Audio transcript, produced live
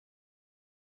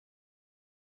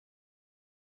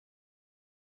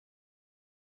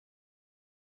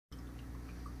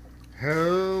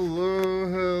Hello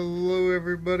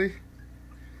everybody.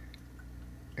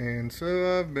 And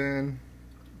so I've been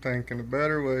thinking of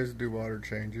better ways to do water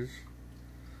changes.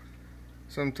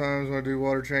 Sometimes when I do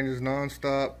water changes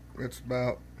non-stop, it's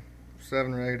about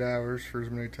 7 or 8 hours for as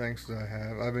many tanks as I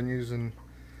have. I've been using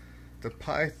the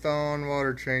Python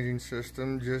water changing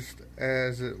system just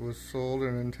as it was sold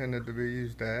and intended to be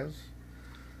used as.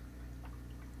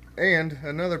 And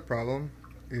another problem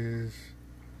is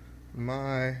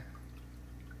my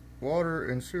water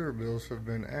and sewer bills have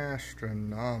been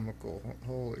astronomical.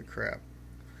 Holy crap.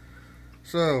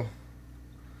 So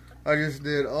I just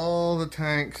did all the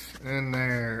tanks in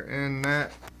there. In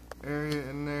that area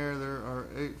in there are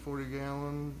 8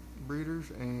 40-gallon breeders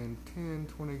and 10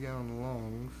 20-gallon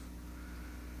longs.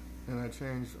 And I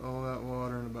changed all that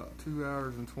water in about 2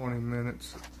 hours and 20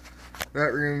 minutes.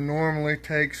 That room normally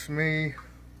takes me,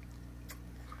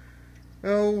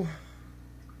 I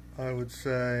would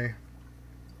say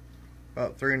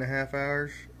about 3.5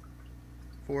 hours,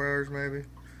 4 hours maybe.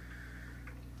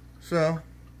 So,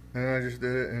 and I just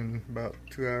did it in about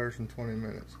 2 hours and 20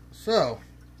 minutes. So,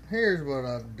 here's what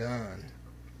I've done.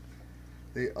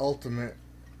 The ultimate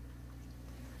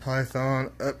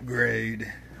Python upgrade.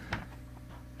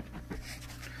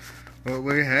 What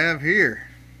we have here,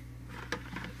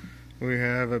 we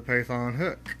have a Python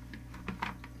hook.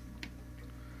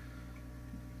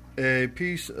 A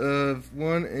piece of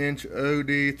 1-inch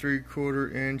OD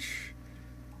 3/4 inch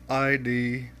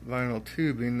ID vinyl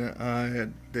tubing that I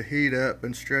had to heat up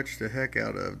and stretch the heck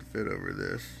out of to fit over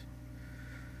this.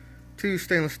 2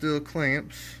 stainless steel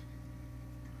clamps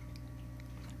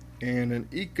and an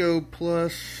Eco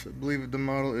Plus, I believe the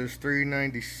model is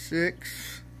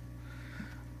 396.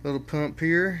 Little pump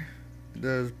here,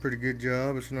 does a pretty good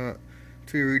job. It's not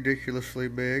too ridiculously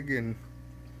big, and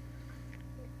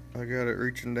I got it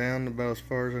reaching down about as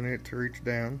far as I need it to reach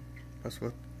down. That's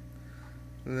what,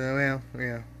 well,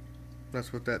 yeah,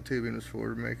 that's what that tubing is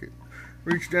for, to make it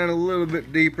reach down a little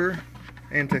bit deeper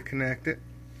and to connect it.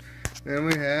 Then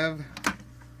we have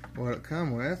what it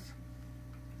come with.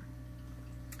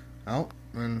 Oh,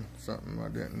 and something I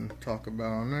didn't talk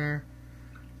about on there.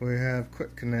 We have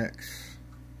quick connects.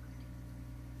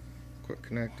 Quick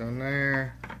connect on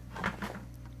there.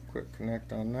 Quick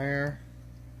connect on there.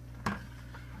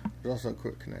 There's also a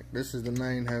quick connect. This is the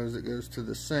main hose that goes to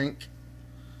the sink.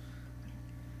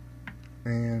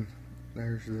 And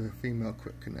there's the female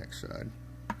quick connect side.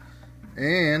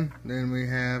 And then we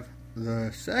have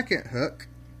the second hook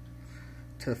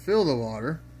to fill the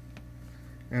water.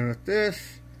 And with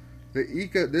this,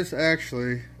 this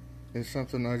actually is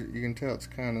something you can tell it's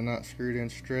kind of not screwed in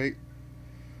straight.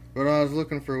 But I was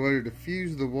looking for a way to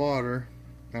diffuse the water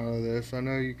out of this. I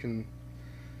know you can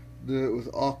do it with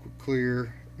Aqua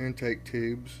Clear intake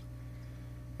tubes.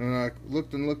 And I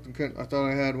looked and couldn't. I thought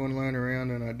I had one laying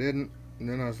around and I didn't. And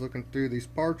then I was looking through these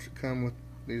parts that come with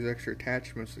these extra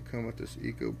attachments that come with this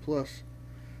Eco Plus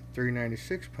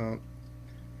 396 pump.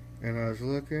 And I was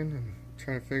looking and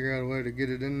trying to figure out a way to get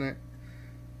it in there.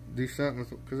 Do something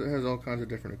with it, because it has all kinds of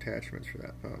different attachments for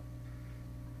that pump.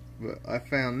 But I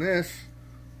found this.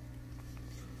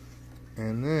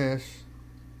 And this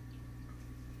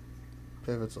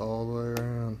pivots all the way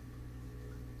around.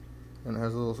 And it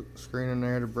has a little screen in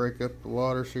there to break up the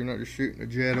water so you're not just shooting a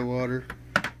jet of water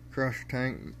across your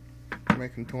tank,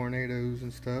 making tornadoes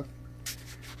and stuff.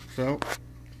 So,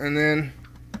 and then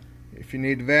if you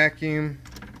need to vacuum,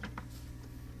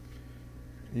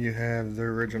 you have the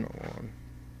original one.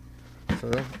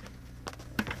 So,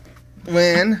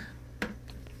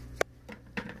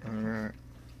 alright.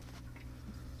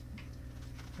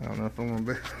 I don't know if I'm going to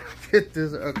be able to get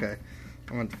this. Okay.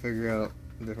 I'm going to figure out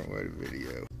a different way to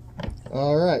video.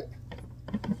 Alright.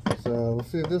 So, we'll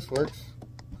see if this works.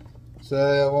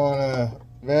 Say I want a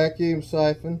vacuum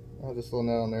siphon. I'll have this little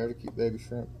nut on there to keep baby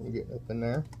shrimp from getting up in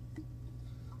there.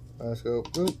 Let's go.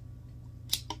 Boop.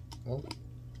 Oh,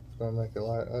 it's going to make it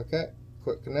light. Okay.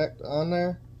 Quick connect on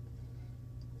there.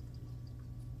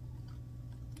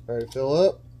 Ready to fill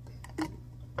up.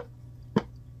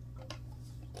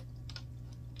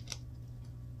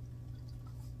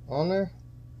 On there.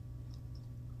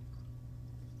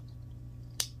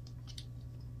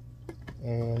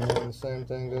 And then the same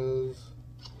thing goes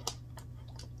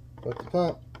with the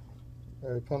pump.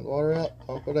 Ready to pump the water out,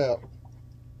 pump it out.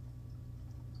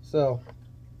 So,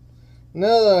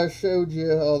 now that I showed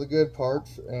you all the good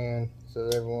parts, and so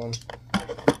that everyone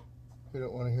who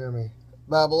don't want to hear me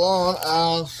babble on,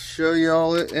 I'll show you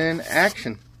all it in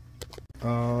action.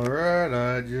 Alright,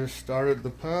 I just started the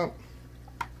pump.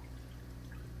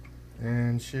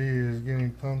 And she is getting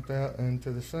pumped out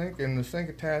into the sink, and the sink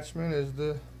attachment is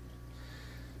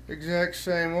exact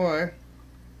same way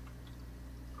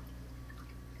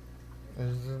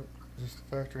as just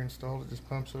the factory installed. It just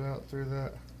pumps it out through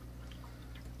that.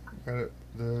 Got it,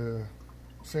 the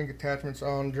sink attachments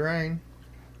on drain.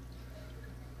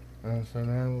 And so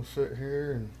now we'll sit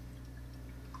here, and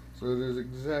so it is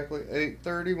exactly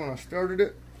 8:30 when I started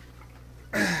it.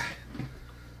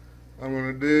 I'm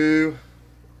gonna do,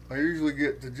 I usually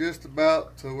get to just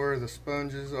about to where the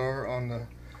sponges are on the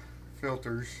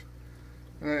filters,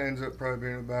 and that ends up probably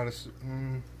being about a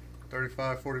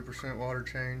 35-40% water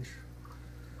change.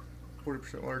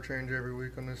 40% water change every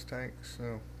week on this tank.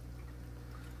 So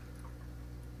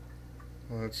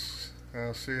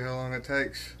I'll see how long it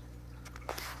takes.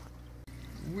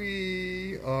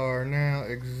 We are now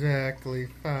exactly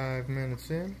 5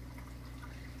 minutes in,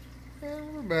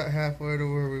 and we're about halfway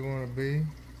to where we want to be,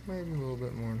 maybe a little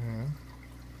bit more than half,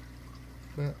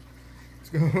 but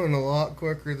it's going a lot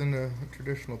quicker than the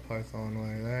traditional Python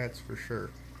way, that's for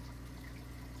sure.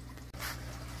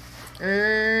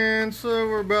 And so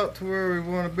we're about to where we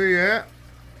want to be at.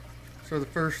 So the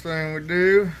first thing we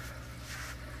do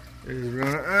is we're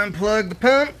going to unplug the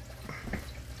pump.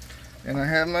 And I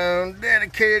have my own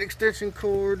dedicated extension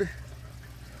cord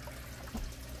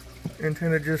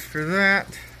intended just for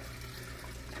that.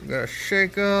 Gotta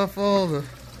shake off all the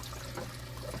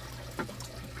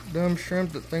dumb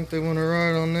shrimp that think they want to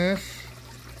ride on this.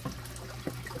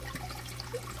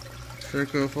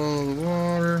 Shake off all the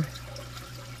water.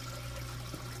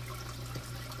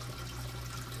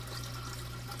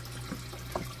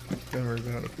 Then we're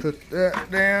gonna put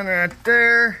that down right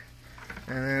there.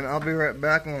 And then I'll be right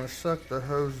back. I'm going to suck the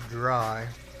hose dry,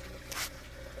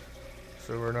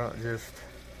 so we're not just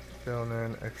filling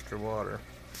in extra water.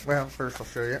 Well, first I'll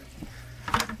show you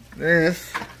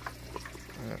this.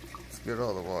 Let's get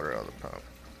all the water out of the pump.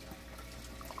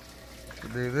 To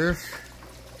do this,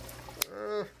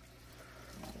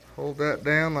 hold that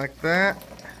down like that,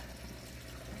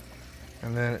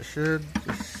 and then it should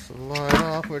just slide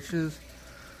off, which is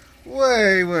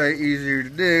way easier to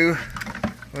do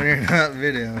when you're not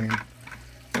videoing.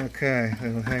 Okay,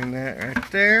 we'll hang that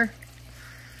right there.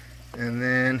 And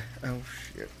then, oh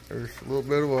shit, there's a little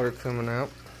bit of water coming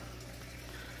out.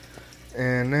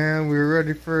 And now we're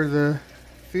ready for the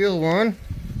field one.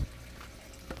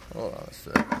 Hold on a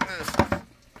second.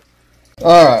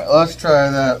 Alright, let's try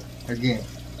that again.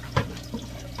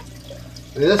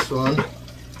 This one,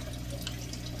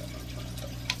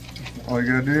 all you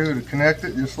gotta do is connect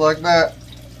it just like that.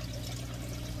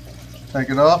 Take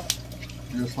it off,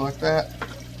 just like that.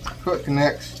 Quick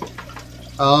connects.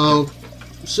 I'll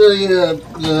show you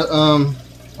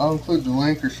I'll include the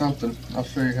link or something. I'll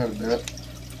show you how to do it.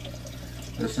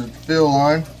 This is the fill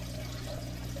line.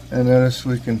 And notice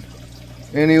we can,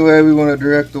 any way we want to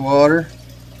direct the water,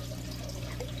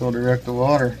 we'll direct the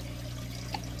water.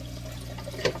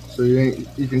 So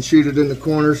you can shoot it in the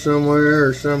corner somewhere,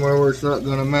 or somewhere where it's not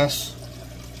going to mess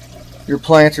your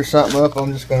plants or something up.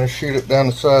 I'm just going to shoot it down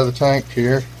the side of the tank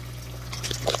here,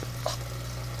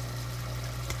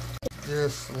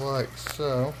 just like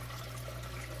so.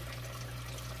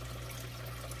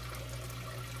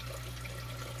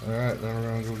 Alright, then we're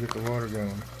going to go get the water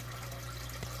going.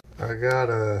 I got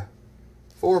a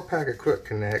 4-pack of quick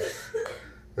connects.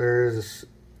 There's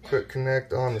a quick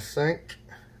connect on the sink,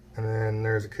 and then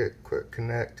there's a quick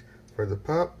connect for the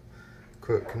pump,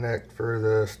 quick connect for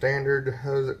the standard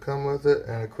hose that come with it,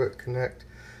 and a quick connect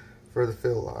for the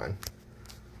fill line.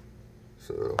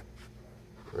 So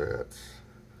that's,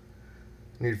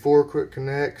 you need 4 quick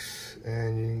connects,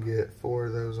 and you can get 4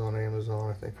 of those on Amazon.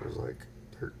 I think it was like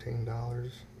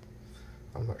 $13.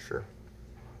 I'm not sure,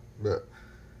 but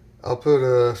I'll put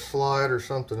a slide or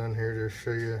something in here to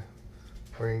show you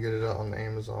where you can get it out on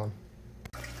Amazon.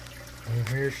 And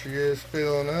here she is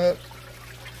filling up.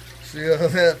 See all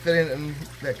that fitting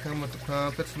that come with the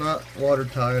pump. It's not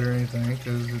watertight or anything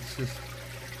because it's just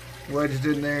wedged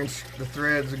in there and the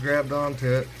threads are grabbed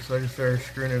onto it. So I just started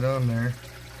screwing it on there.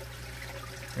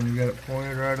 And you got it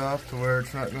pointed right off to where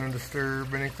it's not going to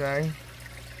disturb anything.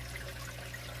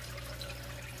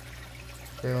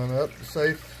 Filling up. The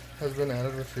safe has been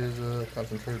added, which is a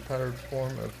concentrated powdered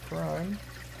form of prime.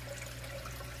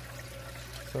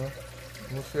 So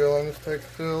we'll see how long this takes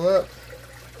to fill up.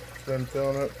 It's been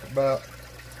filling up for about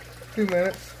 2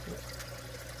 minutes.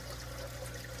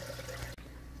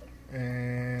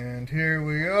 And here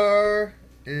we are.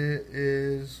 It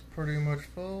is pretty much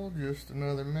full, just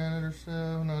another minute or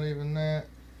so, not even that.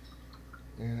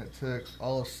 And it took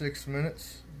all of 6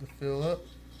 minutes to fill up.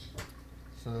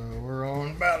 So we're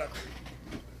on about a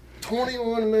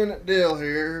 21-minute deal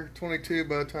here, 22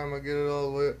 by the time I get it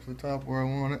all the way up to the top where I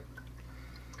want it.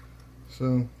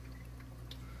 So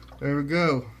There we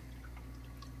go.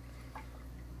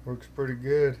 Works pretty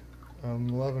good. I'm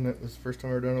loving it. This is the first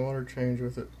time I've done a water change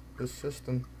with it. This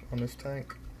system on this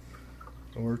tank.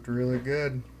 It worked really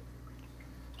good.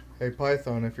 Hey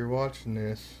Python, if you're watching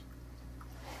this,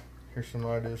 here's some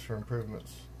ideas for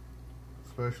improvements.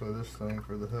 Especially this thing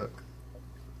for the hook.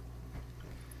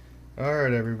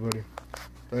 Alright everybody.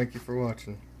 Thank you for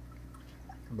watching.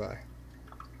 Bye.